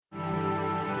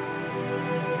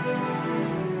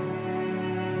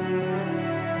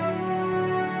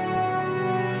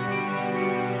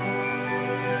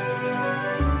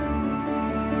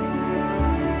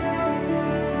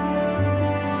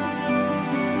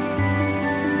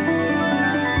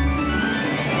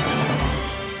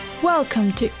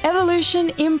Welcome to Evolution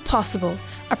Impossible,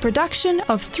 a production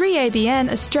of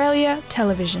 3ABN Australia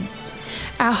Television.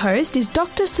 Our host is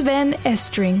Dr. Sven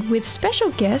Estring with special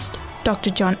guest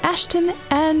Dr. John Ashton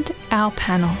and our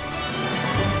panel.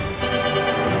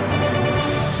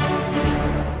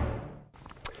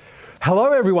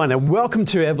 Hello everyone and welcome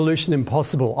to Evolution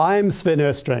Impossible. I'm Sven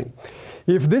Estring.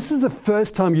 If this is the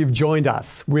first time you've joined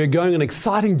us, we're going on an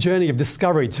exciting journey of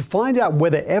discovery to find out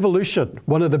whether evolution,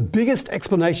 one of the biggest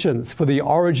explanations for the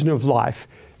origin of life,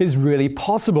 is really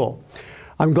possible.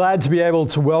 I'm glad to be able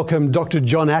to welcome Dr.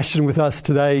 John Ashton with us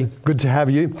today. Good to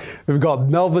have you. We've got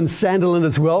Melvin Sanderlin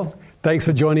as well. Thanks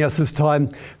for joining us this time.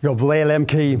 We've got Blair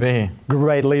Lemke,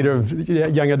 great leader of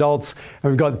young adults.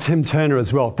 And we've got Tim Turner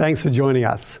as well. Thanks for joining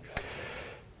us.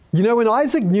 You know, when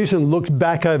Isaac Newton looked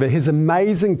back over his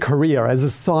amazing career as a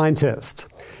scientist,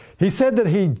 he said that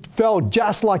he felt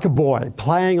just like a boy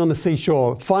playing on the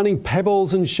seashore, finding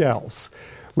pebbles and shells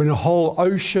when a whole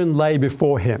ocean lay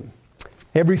before him.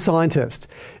 Every scientist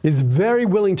is very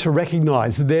willing to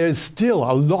recognize that there is still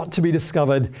a lot to be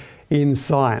discovered in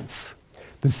science.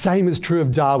 The same is true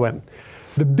of Darwin.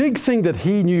 The big thing that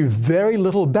he knew very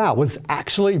little about was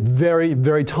actually very,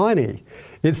 very tiny.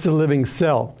 It's the living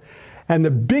cell. And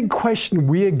the big question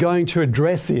we are going to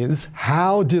address is,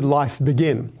 how did life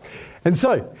begin? And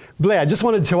so, Blair, I just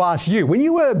wanted to ask you, when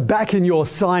you were back in your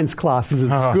science classes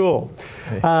at school,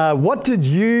 what did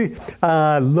you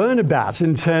learn about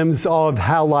in terms of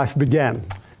how life began?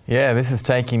 Yeah, this is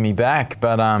taking me back,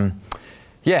 but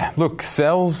look,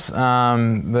 cells.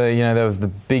 There was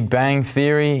the Big Bang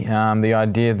theory, the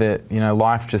idea that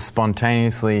life just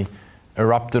spontaneously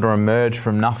erupted or emerged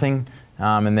from nothing,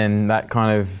 and then that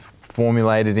kind of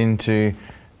formulated into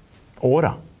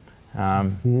order.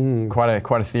 Quite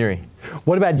a theory.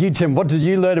 What about you, Tim? What did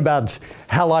you learn about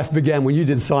how life began when you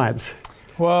did science?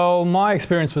 Well, my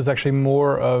experience was actually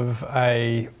more of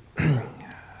a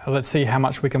let's see how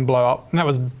much we can blow up. And that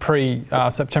was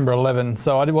pre-September 11,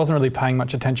 so I wasn't really paying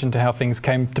much attention to how things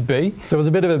came to be. So it was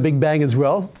a bit of a big bang as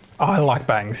well? I like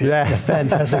bangs. Yeah,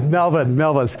 fantastic. Melvin,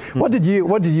 what did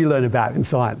you learn about in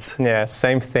science? Yeah,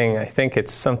 same thing. I think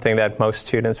it's something that most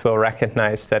students will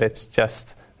recognize, that it's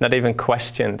just not even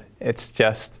questioned. It's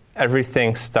just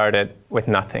everything started with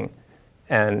nothing.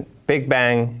 And Big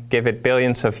Bang, give it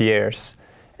billions of years,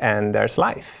 and there's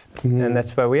life. And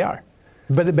that's where we are.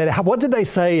 But what did they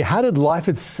say? How did life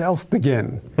itself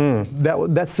begin?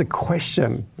 That's the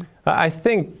question. I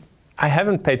think I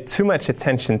haven't paid too much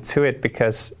attention to it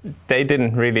because they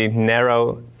didn't really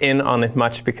narrow in on it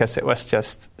much, because it was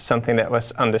just something that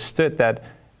was understood, that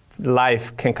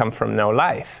life can come from no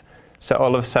life. So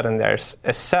all of a sudden there's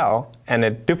a cell and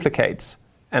it duplicates,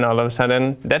 and all of a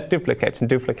sudden that duplicates,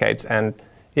 and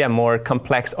more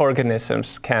complex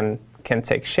organisms can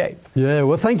take shape. Yeah,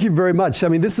 well, thank you very much. I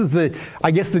mean, this is the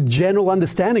general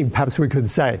understanding, perhaps we could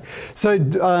say. So,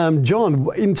 John,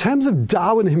 in terms of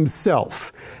Darwin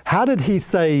himself, how did he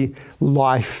say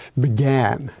life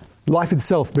began? Life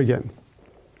itself began?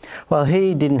 Well,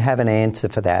 he didn't have an answer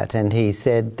for that, and he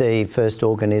said the first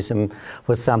organism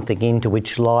was something into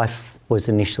which life was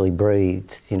initially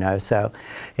breathed, so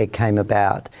it came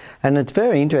about. And it's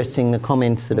very interesting, the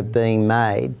comments that have been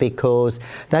made, because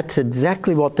that's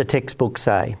exactly what the textbooks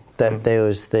say, that there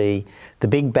was the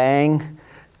Big Bang,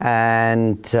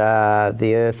 and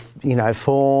the Earth,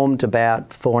 formed about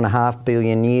 4.5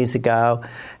 billion years ago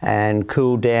and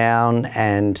cooled down,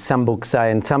 and some books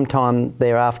say, and sometime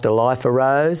thereafter life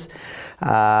arose.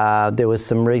 There was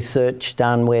some research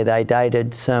done where they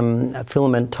dated some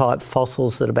filament-type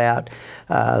fossils at about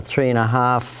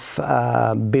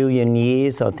 3.5 billion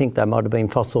years. I think they might have been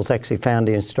fossils actually found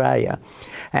in Australia.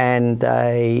 And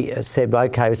they said,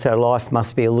 okay, so life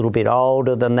must be a little bit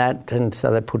older than that, and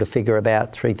so they put a figure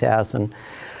about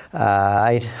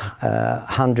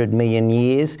 3,800 million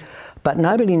years. But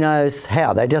nobody knows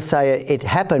how. They just say it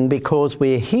happened because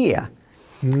we're here.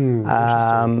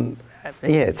 So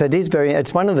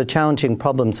it's one of the challenging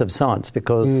problems of science,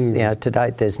 because to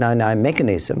date there's no known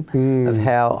mechanism of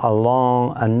how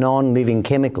a non-living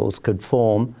chemicals could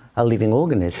form a living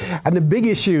organism. And the big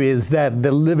issue is that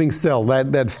the living cell,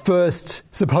 that first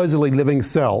supposedly living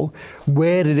cell,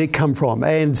 where did it come from?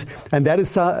 And that is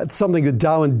something that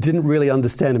Darwin didn't really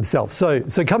understand himself. So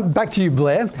come back to you,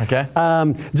 Blair. Okay.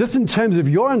 Just in terms of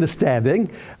your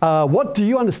understanding, what do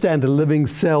you understand the living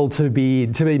cell to be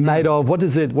made of? What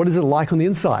is it like on the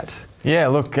inside? Yeah,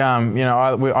 look,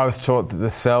 I was taught that the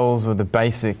cells were the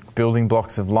basic building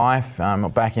blocks of life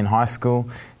back in high school,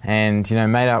 and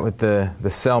made up with the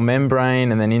cell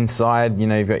membrane, and then inside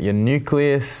you've got your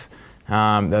nucleus,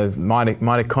 the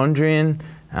mitochondrion,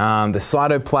 the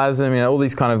cytoplasm, all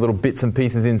these kind of little bits and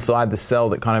pieces inside the cell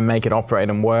that kind of make it operate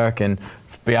and work and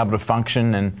be able to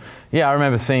function. And yeah, I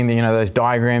remember seeing those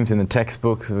diagrams in the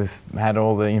textbooks had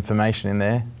all the information in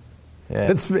there. Yeah.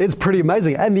 It's pretty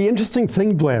amazing. And the interesting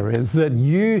thing, Blair, is that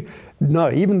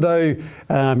even though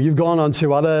you've gone on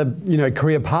to other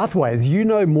career pathways, you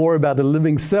know more about the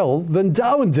living cell than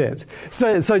Darwin did.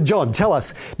 So John, tell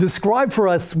us, describe for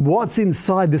us what's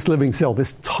inside this living cell,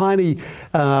 this tiny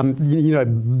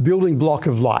building block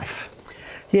of life.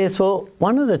 Yes, well,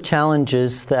 one of the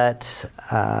challenges that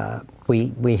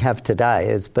we have today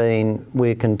has been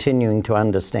we're continuing to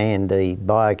understand the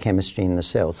biochemistry in the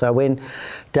cell. So when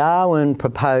Darwin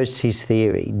proposed his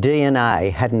theory,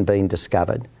 DNA hadn't been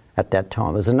discovered at that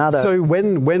time. It was another. So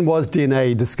when was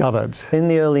DNA discovered? In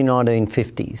the early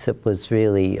 1950s. It was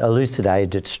really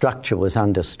elucidated. Its structure was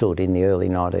understood in the early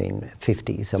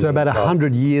 1950s. So about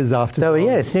 100 years after Darwin.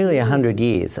 So yes, nearly 100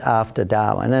 years after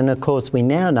Darwin. And of course we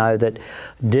now know that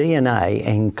DNA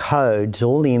encodes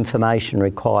all the information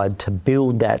required to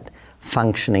build that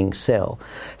functioning cell.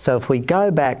 So if we go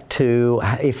back to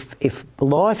if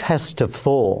life has to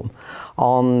form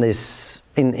on this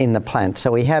in the plant, so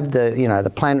we have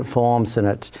the planet forms and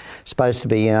it's supposed to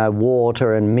be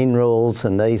water and minerals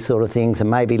and these sort of things and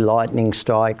maybe lightning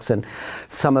strikes, and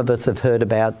some of us have heard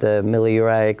about the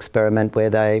Miller-Urey experiment where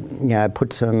they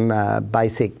put some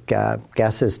basic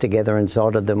gases together and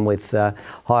soldered them with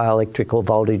high electrical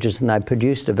voltages, and they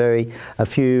produced a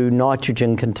few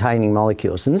nitrogen containing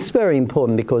molecules. And this is very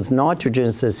important because nitrogen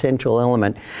is the central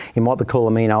element in what we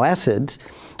call amino acids,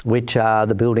 which are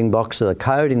the building blocks of the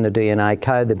code in the DNA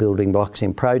code, the building blocks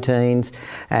in proteins,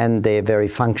 and they're very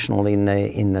functional in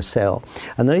the cell.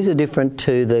 And these are different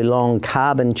to the long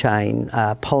carbon chain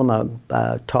polymer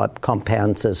type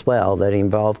compounds as well that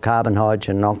involve carbon,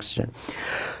 hydrogen and oxygen.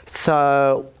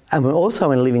 So, and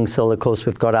also in a living cell, of course,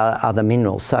 we've got other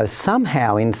minerals. So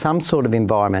somehow, in some sort of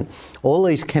environment, all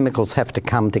these chemicals have to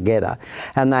come together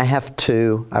and they have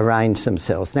to arrange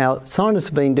themselves. Now, scientists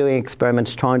have been doing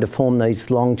experiments trying to form these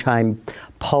long-chain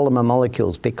polymer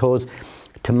molecules because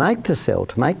to make the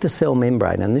cell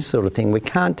membrane and this sort of thing, we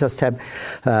can't just have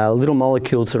little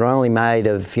molecules that are only made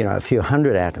of a few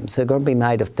hundred atoms. They've got to be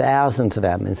made of thousands of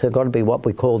atoms. They've got to be what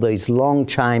we call these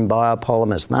long-chain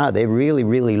biopolymers. No, they're really,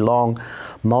 really long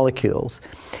molecules.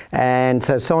 And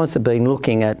so science have been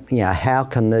looking at, how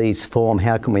can these form,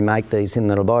 how can we make these in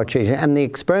the laboratory? And the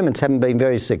experiments haven't been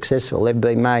very successful. They've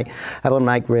been able to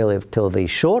make relatively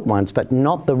short ones, but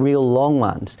not the real long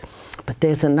ones. But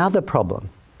there's another problem.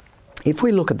 If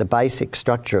we look at the basic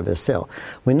structure of a cell,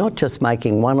 we're not just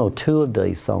making one or two of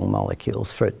these long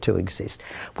molecules for it to exist.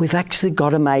 We've actually got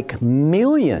to make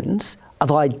millions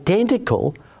of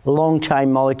identical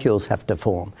long-chain molecules have to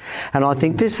form. And I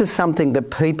think this is something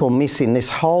that people miss in this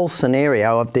whole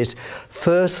scenario of this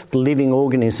first living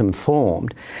organism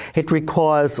formed. It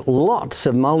requires lots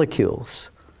of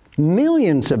molecules,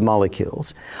 millions of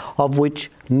molecules, of which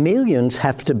millions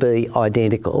have to be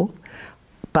identical,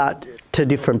 but to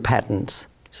different patterns.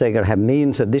 So you've got to have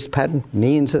millions of this pattern,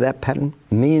 millions of that pattern,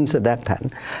 millions of that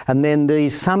pattern. And then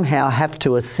these somehow have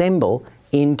to assemble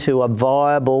into a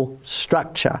viable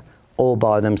structure all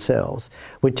by themselves,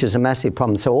 which is a massive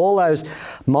problem. So all those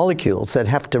molecules that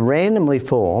have to randomly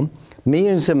form,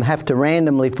 millions of them have to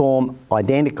randomly form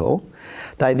identical,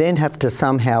 they then have to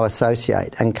somehow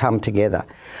associate and come together.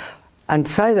 And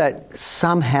say that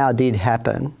somehow did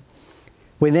happen,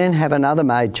 we then have another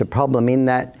major problem in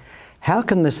that how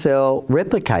can the cell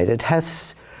replicate?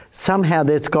 Somehow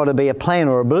there's got to be a plan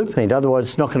or a blueprint, otherwise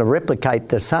it's not going to replicate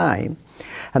the same.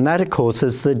 And that, of course,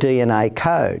 is the DNA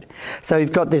code. So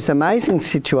you've got this amazing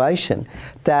situation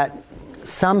that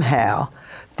somehow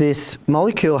this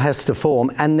molecule has to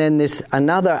form, and then this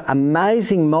another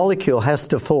amazing molecule has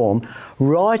to form,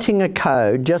 writing a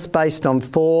code just based on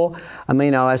 4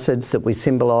 amino acids that we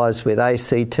symbolise with A,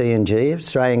 C, T and G.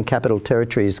 Australian Capital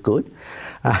Territory is good.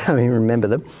 Remember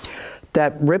them.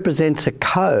 That represents a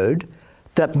code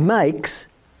that makes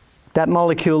that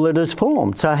molecule that is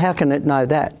formed. So how can it know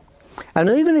that? And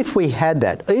even if we had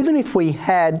that, even if we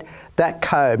had that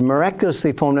code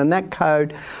miraculously formed, and that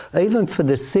code, even for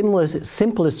the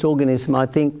simplest organism, I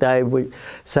think they would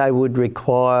say would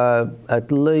require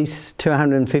at least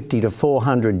 250 to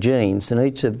 400 genes, and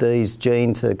each of these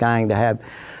genes are going to have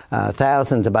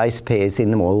thousands of base pairs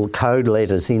in them, or code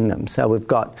letters in them. So we've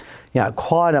got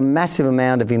quite a massive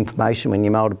amount of information when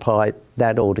you multiply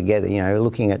that all together.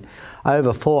 Looking at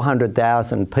over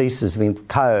 400,000 pieces of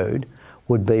code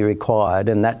would be required,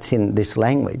 and that's in this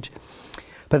language.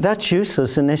 But that's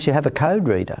useless unless you have a code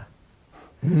reader.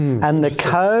 And the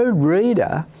code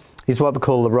reader is what we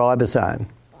call the ribosome.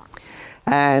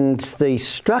 And the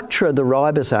structure of the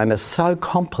ribosome is so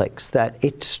complex that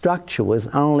its structure was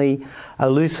only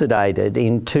elucidated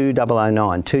in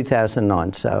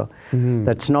 2009, so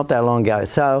that's not that long ago.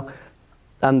 So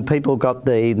people got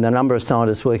the number of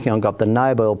scientists working on got the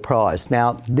Nobel Prize.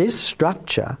 Now, this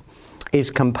structure is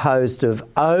composed of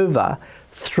over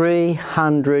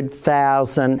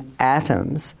 300,000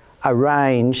 atoms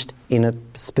arranged in a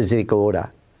specific order.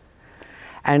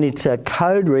 And it's a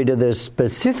code reader that's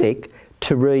specific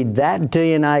to read that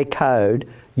DNA code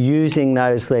using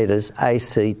those letters A,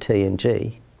 C, T and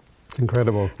G. It's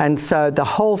incredible. And so the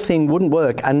whole thing wouldn't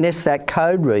work unless that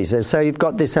code reader. So you've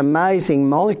got this amazing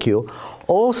molecule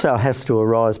also has to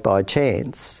arise by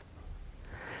chance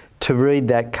to read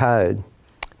that code.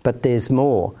 But there's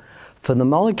more. For the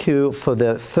molecule, for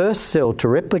the first cell to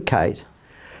replicate,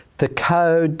 the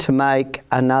code to make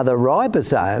another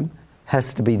ribosome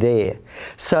has to be there.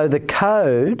 So the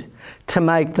code to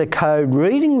make the code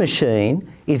reading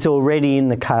machine is already in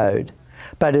the code,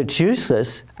 but it's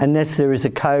useless unless there is a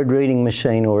code reading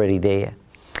machine already there.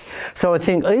 So I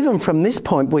think even from this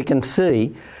point we can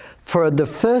see for the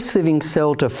first living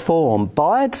cell to form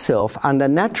by itself under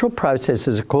natural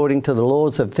processes according to the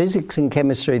laws of physics and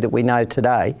chemistry that we know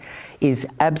today is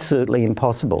absolutely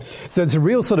impossible. So it's a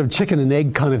real sort of chicken and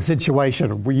egg kind of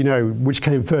situation, where, you know, which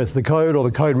came first, the code or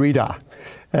the code reader?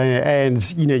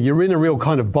 And, you know, you're in a real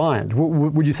kind of bind.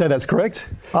 Would you say that's correct?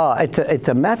 Oh, it's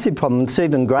a massive problem. It's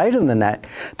even greater than that,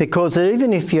 because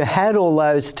even if you had all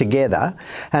those together,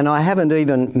 and I haven't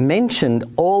even mentioned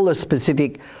all the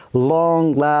specific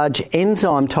long, large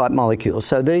enzyme-type molecules,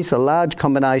 so these are large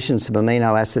combinations of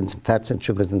amino acids and fats and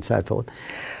sugars and so forth,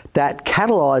 that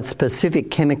catalyse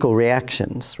specific chemical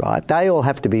reactions, right? They all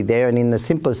have to be there, and in the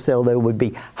simplest cell there would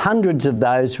be hundreds of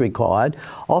those required,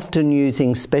 often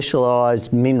using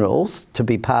specialised minerals to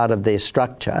be part of their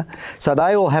structure. So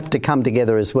they all have to come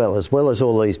together as well as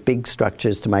all these big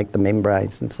structures to make the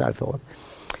membranes and so forth.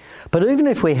 But even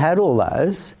if we had all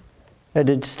those,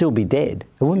 it'd still be dead.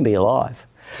 It wouldn't be alive.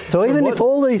 So even if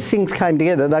all these things came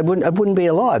together, it wouldn't be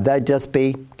alive. They'd just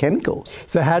be chemicals.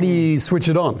 So how do you switch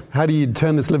it on? How do you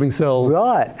turn this living cell and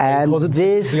cause it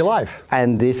to be alive?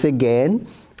 And this again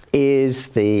is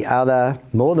the other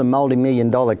more than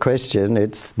multi-million-dollar question.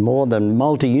 It's more than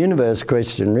multi-universe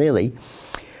question, really,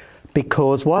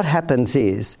 because what happens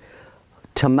is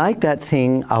to make that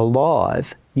thing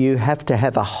alive, you have to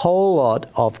have a whole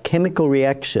lot of chemical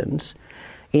reactions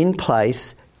in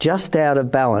place, just out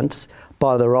of balance,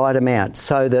 by the right amount,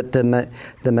 so that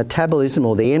the metabolism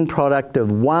or the end product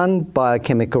of one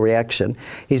biochemical reaction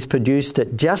is produced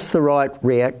at just the right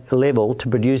level to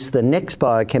produce the next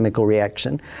biochemical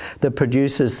reaction that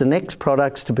produces the next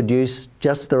products to produce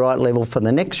just the right level for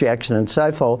the next reaction, and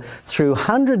so forth, through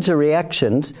hundreds of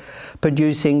reactions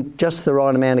producing just the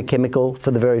right amount of chemical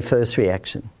for the very first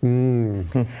reaction.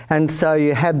 And so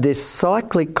you have this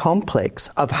cyclic complex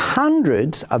of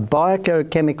hundreds of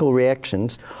biochemical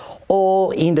reactions,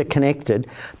 all interconnected,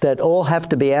 that all have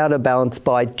to be out of balance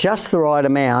by just the right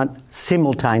amount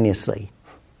simultaneously.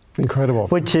 Incredible.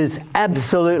 Which is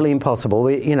absolutely impossible.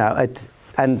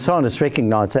 And scientists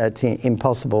recognise that it's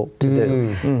impossible to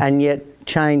do. And yet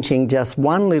changing just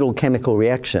one little chemical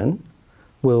reaction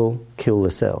will kill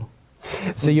the cell.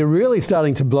 So you're really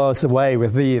starting to blow us away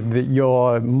with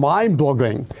your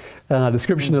mind-boggling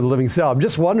description of the living cell. I'm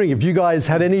just wondering if you guys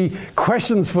had any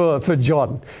questions for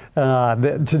John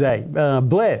today.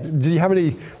 Blair, do you have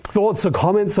any thoughts or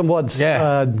comments on what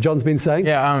John's been saying?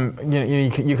 Yeah,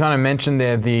 you kind of mentioned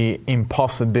there the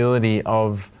impossibility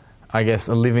of, I guess,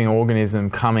 a living organism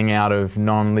coming out of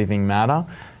non-living matter,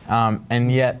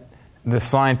 and yet the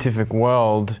scientific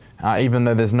world, even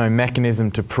though there's no mechanism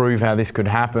to prove how this could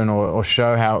happen or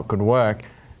show how it could work,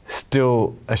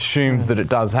 still assumes that it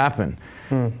does happen.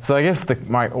 So I guess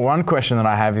my one question that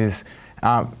I have is,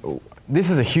 this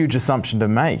is a huge assumption to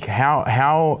make.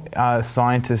 How are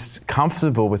scientists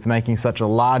comfortable with making such a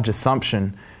large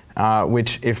assumption,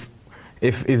 which, if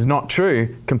is not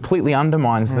true, completely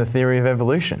undermines the theory of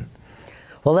evolution?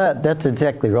 Well, that's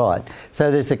exactly right.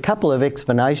 So there's a couple of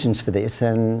explanations for this,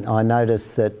 and I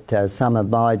noticed that some of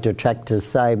my detractors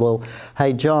say, well,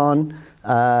 hey, John,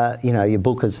 your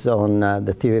book is on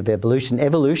the theory of evolution.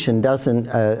 Evolution doesn't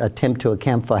attempt to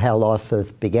account for how life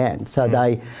first began. So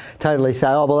they totally say,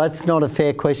 oh, well, that's not a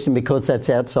fair question because that's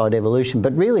outside evolution.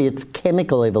 But really, it's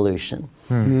chemical evolution.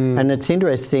 And it's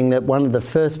interesting that one of the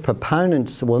first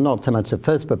proponents, well, not so much the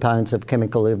first proponents of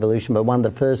chemical evolution, but one of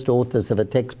the first authors of a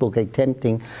textbook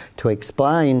attempting to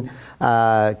explain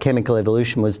chemical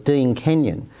evolution was Dean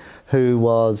Kenyon, who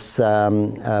was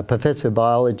a professor of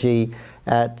biology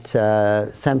at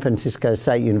San Francisco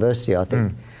State University, I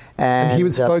think. And he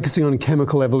was focusing on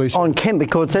chemical evolution.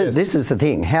 Because this is the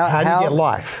thing. How do you get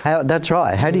life? That's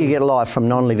right. How do you get life from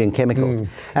non-living chemicals?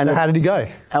 And so how did he go?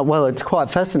 Well, it's quite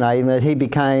fascinating that he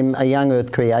became a young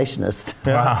Earth creationist.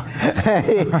 Wow.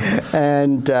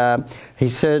 And he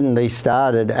certainly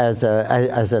started as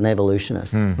an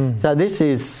evolutionist. So this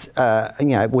is,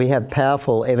 we have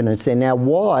powerful evidence there. Now,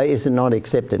 why is it not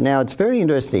accepted? Now, it's very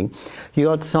interesting. You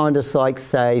got scientists like,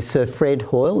 say, Sir Fred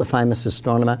Hoyle, the famous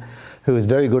astronomer, who was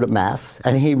very good at maths,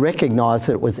 and he recognised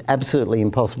that it was absolutely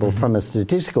impossible from a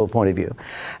statistical point of view.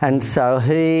 And so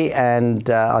he and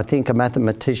I think a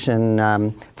mathematician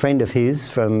friend of his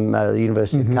from the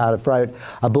University of Cardiff wrote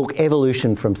a book,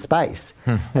 Evolution from Space.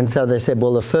 And so they said,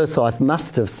 well, the first life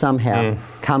must have somehow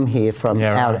come here from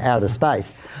outer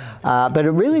space. But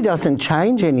it really doesn't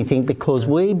change anything because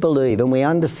we believe and we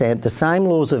understand the same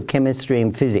laws of chemistry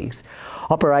and physics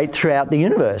operate throughout the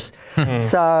universe.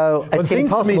 So it's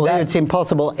impossible. It's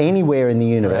impossible anywhere in the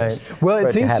universe. Right. Well,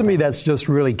 it seems to me that's just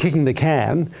really kicking the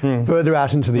can further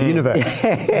out into the universe.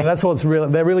 And that's what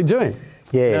they're really doing.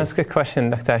 Yeah, that's a good question,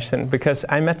 Dr. Ashton, because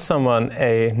I met someone,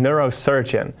 a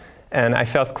neurosurgeon, and I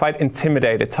felt quite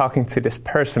intimidated talking to this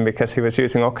person because he was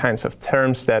using all kinds of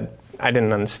terms that I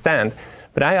didn't understand.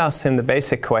 But I asked him the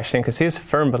basic question, because he's a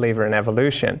firm believer in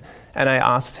evolution, and I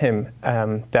asked him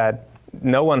that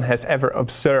no one has ever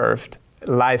observed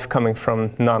life coming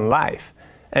from non-life.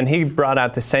 And he brought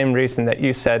out the same reason that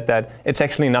you said, that it's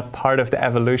actually not part of the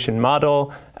evolution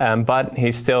model, but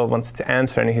he still wants to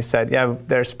answer. And he said, yeah,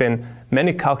 there's been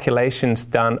many calculations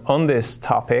done on this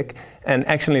topic, and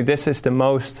actually this is the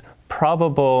most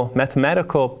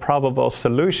mathematical probable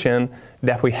solution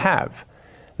that we have.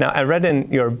 Now, I read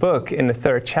in your book, in the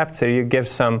 3rd chapter, you give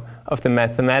some of the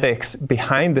mathematics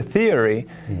behind the theory,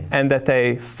 and that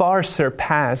they far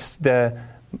surpass the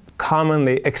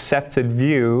commonly accepted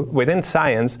view within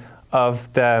science of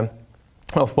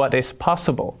what is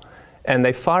possible, and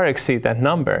they far exceed that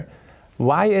number.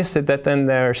 Why is it that then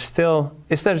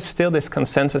is there still this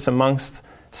consensus amongst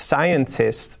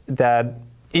scientists that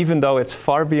even though it's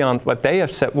far beyond what they have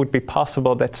said would be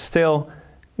possible, that still,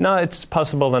 no, it's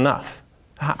possible enough?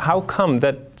 How come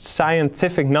that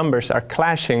scientific numbers are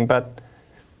clashing, but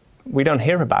we don't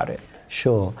hear about it?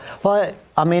 Sure. Well,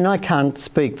 I mean, I can't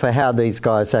speak for how these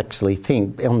guys actually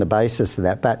think on the basis of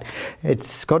that, but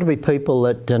it's got to be people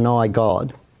that deny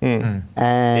God.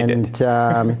 And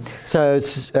so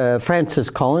Francis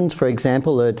Collins, for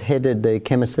example, the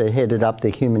chemist that headed up the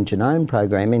Human Genome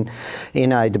Program,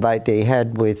 in a debate that he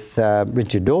had with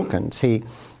Richard Dawkins,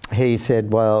 he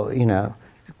said, well,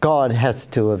 God has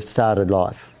to have started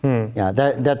life.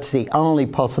 That's the only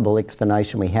possible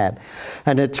explanation we have.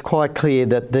 And it's quite clear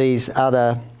that these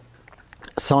other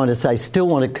scientists, they still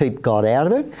want to keep God out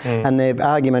of it, and their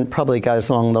argument probably goes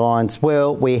along the lines,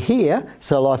 well, we're here,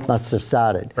 so life must have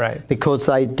started. Right. Because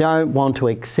they don't want to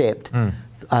accept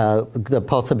the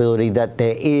possibility that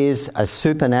there is a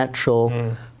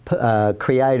supernatural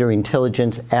creator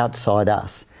intelligence outside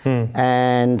us.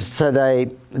 And so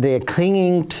they're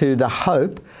clinging to the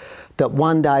hope that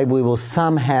one day we will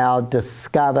somehow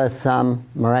discover some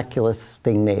miraculous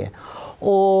thing there.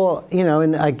 Or,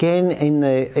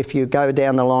 if you go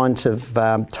down the lines of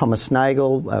Thomas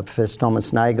Nagel, Professor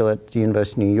Thomas Nagel at the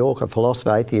University of New York, a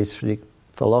philosopher, atheistic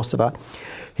philosopher,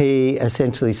 he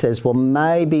essentially says, well,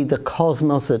 maybe the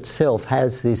cosmos itself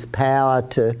has this power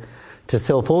to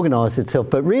self-organise itself.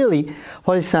 But really,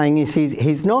 what he's saying is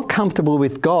he's not comfortable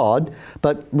with God,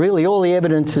 but really all the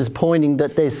evidence is pointing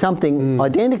that there's something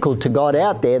identical to God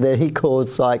out there that he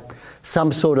calls like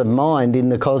some sort of mind in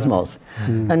the cosmos.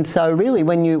 And so really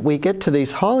when we get to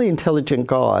these highly intelligent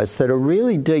guys that are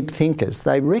really deep thinkers,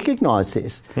 they recognise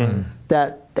this,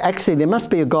 that actually there must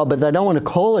be a God, but they don't want to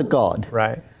call it God.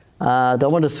 Right. They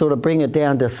want to sort of bring it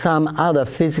down to some other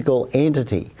physical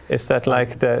entity. Is that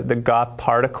like the God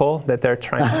particle that they're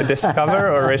trying to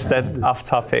discover, or is that off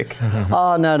topic?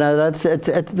 Oh, no.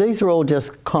 These are all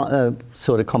just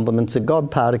sort of complements. The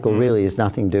God particle really has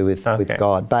nothing to do with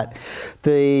God. But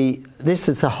this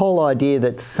is the whole idea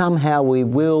that somehow we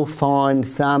will find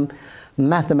some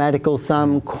mathematical,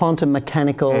 some quantum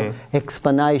mechanical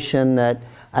explanation that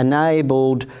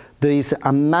enabled these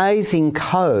amazing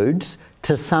codes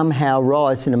to somehow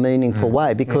rise in a meaningful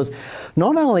way, because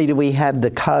not only do we have the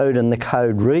code and the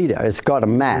code reader, it's got to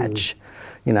match.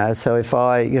 So if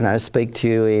I, speak to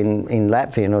you in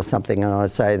Latvian or something and I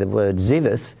say the word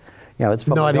zivis, it's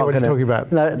probably no idea not what you're talking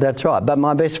about. No, that's right. But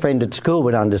my best friend at school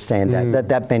would understand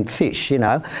that meant fish,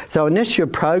 So unless you're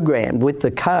programmed with the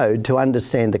code to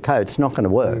understand the code, it's not going to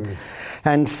work.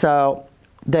 And so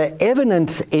the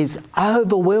evidence is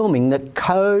overwhelming that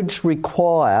codes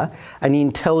require an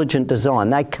intelligent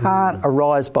design. They can't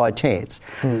arise by chance.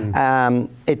 And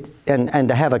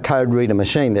to have a code reader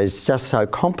machine that is just so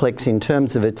complex in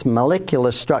terms of its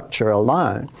molecular structure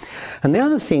alone. And the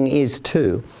other thing is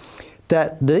too,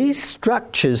 that these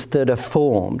structures that are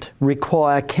formed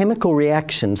require chemical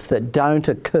reactions that don't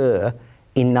occur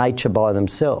in nature by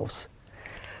themselves.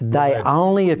 They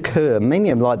only occur, many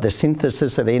of them, like the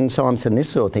synthesis of enzymes and this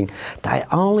sort of thing, they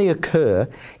only occur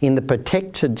in the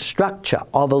protected structure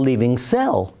of a living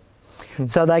cell.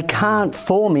 So they can't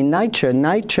form in nature, and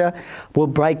nature will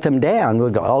break them down.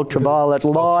 We've got ultraviolet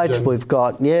light, we've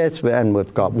got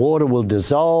water will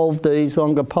dissolve these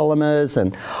longer polymers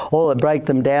and all that break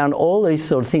them down, all these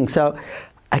sort of things. So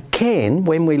again,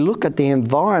 when we look at the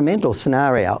environmental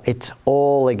scenario, it's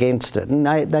all against it. And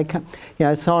they come,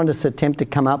 scientists attempt to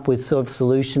come up with sort of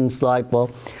solutions like, well,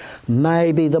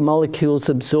 maybe the molecules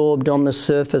absorbed on the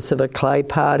surface of a clay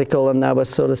particle and they were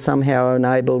sort of somehow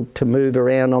enabled to move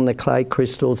around on the clay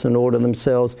crystals and order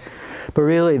themselves. But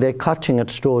really, they're clutching at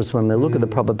straws when they look at the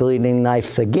probability, and they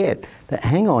forget that,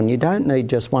 hang on, you don't need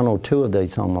just one or two of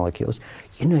these molecules.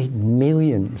 You need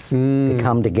millions to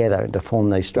come together and to form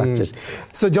these structures.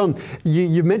 So, John,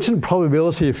 you mentioned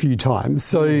probability a few times.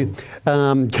 So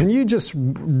can you just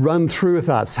run through with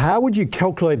us, how would you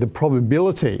calculate the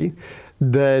probability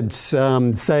that,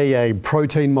 say, a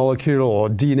protein molecule or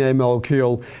DNA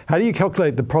molecule, how do you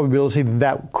calculate the probability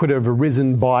that could have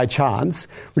arisen by chance,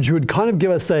 which would kind of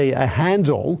give us a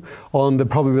handle on the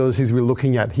probabilities we're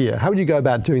looking at here? How would you go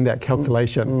about doing that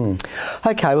calculation?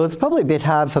 Okay, well, it's probably a bit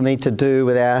hard for me to do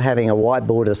without having a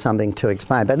whiteboard or something to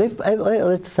explain. But if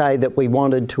let's say that we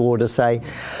wanted to order, say,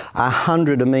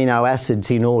 100 amino acids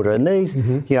in order, and these,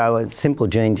 a simple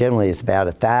gene generally is about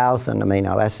 1,000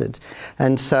 amino acids.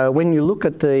 And so when you look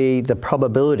at the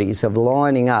probabilities of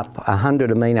lining up 100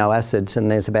 amino acids, and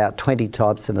there's about 20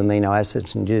 types of amino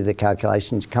acids, and do the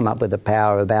calculations, you come up with a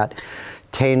power of about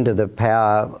 10 to the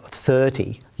power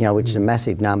 30, which is a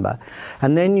massive number.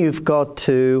 And then you've got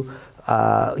to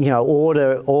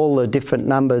order all the different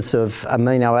numbers of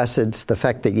amino acids, the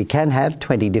fact that you can have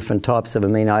 20 different types of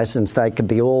amino acids, they could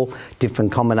be all different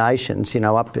combinations,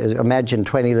 imagine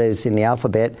 20 letters in the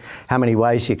alphabet, how many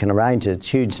ways you can arrange it. It's a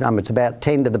huge number. It's about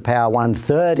 10 to the power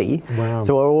 130. Wow.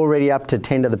 So we're already up to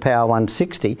 10 to the power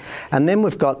 160. And then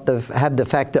we've got the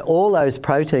fact that all those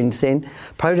proteins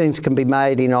can be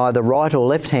made in either right or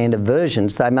left-handed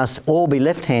versions. They must all be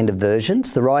left-handed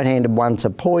versions. The right-handed ones are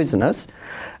poisonous,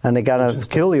 and they're going to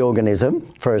kill the organism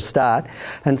for a start.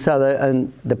 And so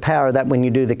the power of that, when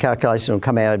you do the calculation, will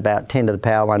come out about 10 to the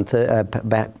power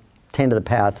 10 to the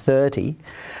power 30.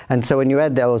 And so when you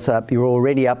add those up, you're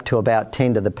already up to about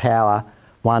 10 to the power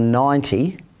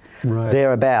 190,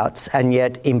 thereabouts. And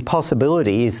yet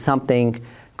impossibility is something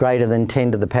greater than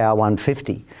 10 to the power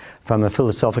 150. From a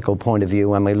philosophical point of view,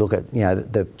 when we look at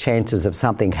the chances of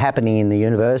something happening in the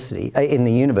universe,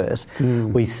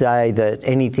 we say that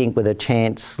anything with a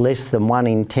chance less than 1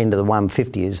 in 10 to the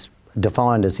 150 is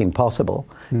defined as impossible,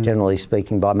 generally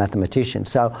speaking, by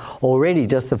mathematicians. So already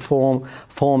just the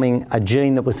forming a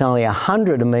gene that was only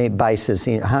 100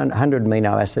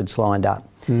 amino acids lined up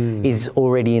is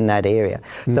already in that area.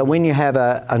 So when you have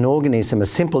an organism, a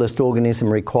simplest organism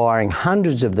requiring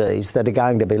hundreds of these that are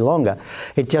going to be longer,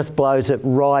 it just blows it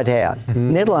right out.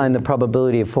 Let alone the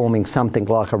probability of forming something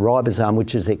like a ribosome,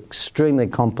 which is extremely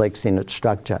complex in its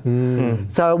structure.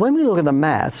 So when we look at the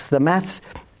maths,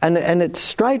 and it's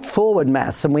straightforward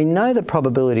maths, and we know the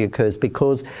probability occurs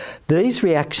because these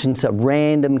reactions are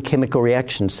random chemical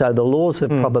reactions, so the laws of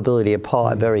probability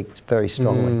apply very, very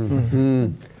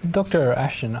strongly. Dr.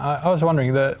 Ashton, I was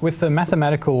wondering, with the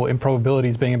mathematical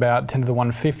improbabilities being about 10 to the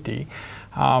 150,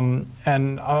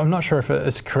 and I'm not sure if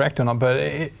it's correct or not, but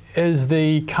is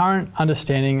the current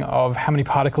understanding of how many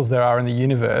particles there are in the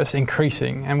universe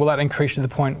increasing, and will that increase to the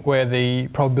point where the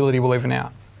probability will even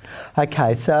out?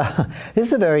 Okay, so this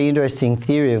is a very interesting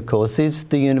theory, of course. Is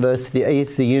the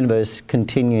universe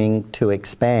continuing to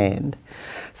expand?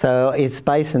 So is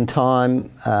space and time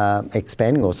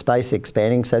expanding, or space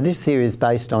expanding? So this theory is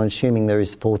based on assuming there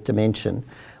is a fourth dimension,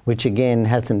 which again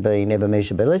hasn't been ever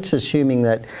measured. But let's assuming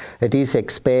that it is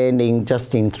expanding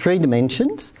just in 3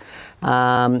 dimensions.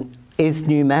 Is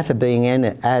new matter being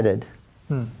added?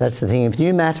 That's the thing. If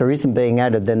new matter isn't being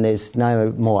added, then there's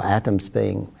no more atoms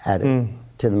being added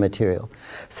to the material.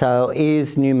 So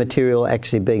is new material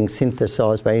actually being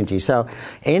synthesised by energy? So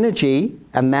energy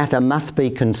and matter must be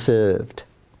conserved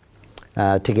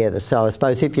together. So I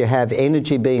suppose if you have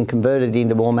energy being converted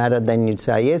into more matter, then you'd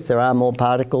say, yes, there are more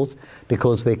particles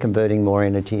because we're converting more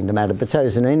energy into matter. But so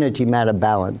there's an energy-matter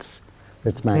balance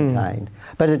that's maintained.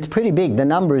 But it's pretty big. The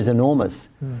number is enormous.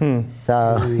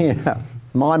 So, you know,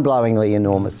 mind-blowingly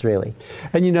enormous, really.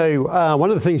 And you know, one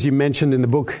of the things you mentioned in the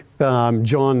book,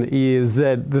 John, is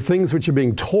that the things which are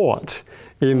being taught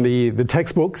in the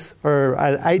textbooks are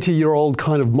an 80-year-old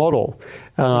kind of model,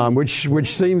 which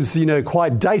seems, you know,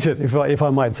 quite dated, if I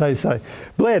might say so.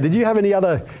 Blair, did you have any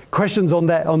other questions on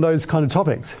those kind of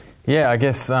topics? Yeah, I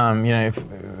guess, you know, if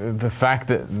the fact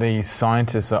that these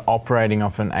scientists are operating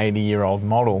off an 80-year-old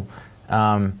model,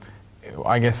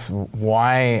 I guess,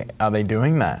 why are they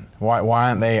doing that? Why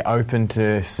aren't they open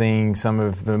to seeing some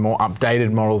of the more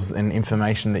updated models and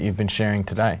information that you've been sharing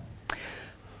today?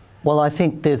 Well, I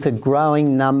think there's a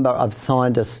growing number of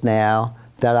scientists now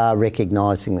that are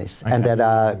recognising this and that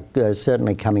are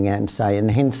certainly coming out and saying,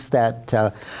 and hence that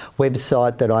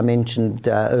website that I mentioned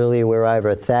earlier, where over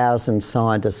 1,000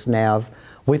 scientists now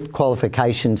with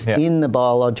qualifications in the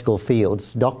biological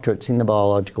fields, doctorates in the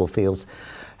biological fields,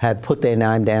 have put their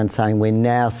name down saying we're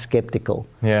now sceptical.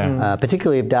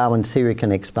 Particularly if Darwin's theory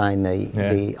can explain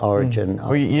the origin of...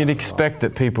 Well, you'd expect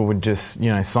that people would just,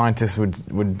 you know, scientists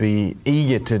would be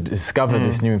eager to discover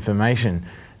this new information.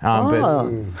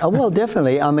 Well,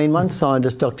 definitely. I mean, one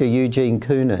scientist, Dr. Eugene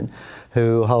Koonin,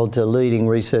 who holds a leading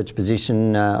research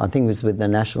position, I think it was with the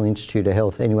National Institute of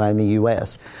Health anyway in the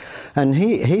US, and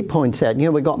he points out, you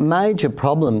know, we've got major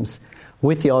problems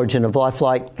with the origin of life.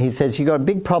 Like he says, you've got a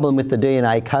big problem with the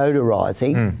DNA code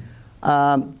arising.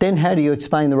 Then how do you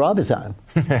explain the ribosome?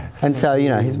 And so, you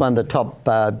know, he's one of the top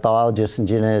biologists and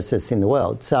geneticists in the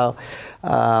world. So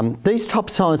these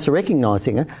top scientists are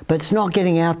recognising it, but it's not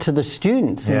getting out to the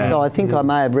students. And so I think I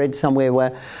may have read somewhere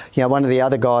where, you know, one of the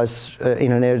other guys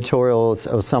in an editorial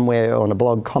or somewhere on a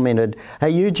blog commented,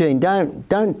 "Hey, Eugene,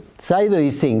 don't say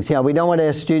these things. You know, we don't want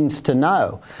our students to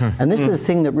know." And this is the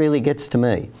thing that really gets to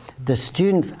me. The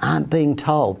students aren't being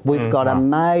told. We've got a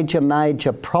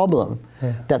major problem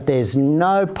that there's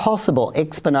no possible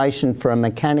explanation for a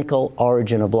mechanical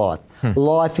origin of life.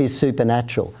 Life is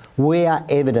supernatural. We are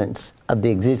evidence of the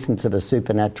existence of a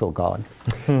supernatural God.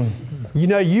 You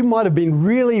know, you might have been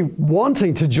really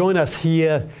wanting to join us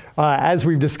here as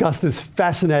we've discussed this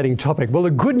fascinating topic. Well,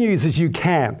 the good news is you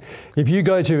can. If you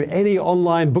go to any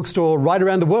online bookstore right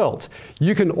around the world,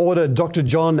 you can order Dr.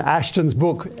 John Ashton's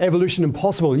book, Evolution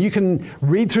Impossible. You can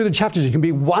read through the chapters. You can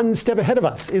be one step ahead of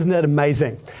us. Isn't that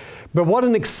amazing? But what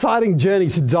an exciting journey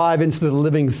to dive into the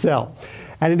living cell.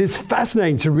 And it is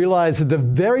fascinating to realize that the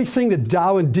very thing that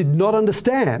Darwin did not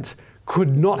understand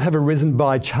could not have arisen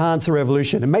by chance or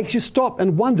evolution. It makes you stop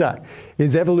and wonder,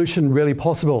 is evolution really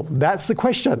possible? That's the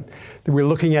question that we're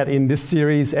looking at in this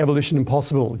series, Evolution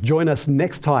Impossible. Join us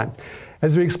next time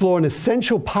as we explore an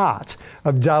essential part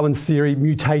of Darwin's theory,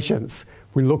 mutations.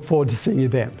 We look forward to seeing you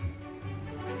then.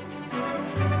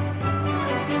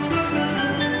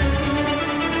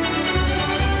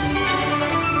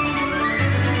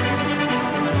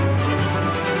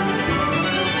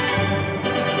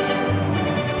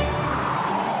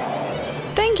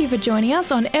 Thank you for joining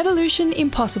us on Evolution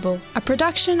Impossible, a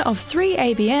production of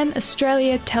 3ABN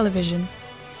Australia Television.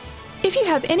 If you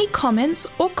have any comments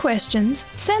or questions,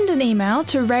 send an email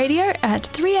to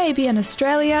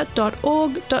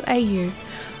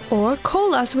radio@3abnaustralia.org.au or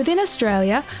call us within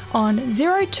Australia on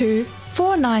 02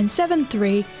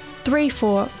 4973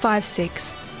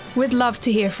 3456. We'd love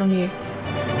to hear from you.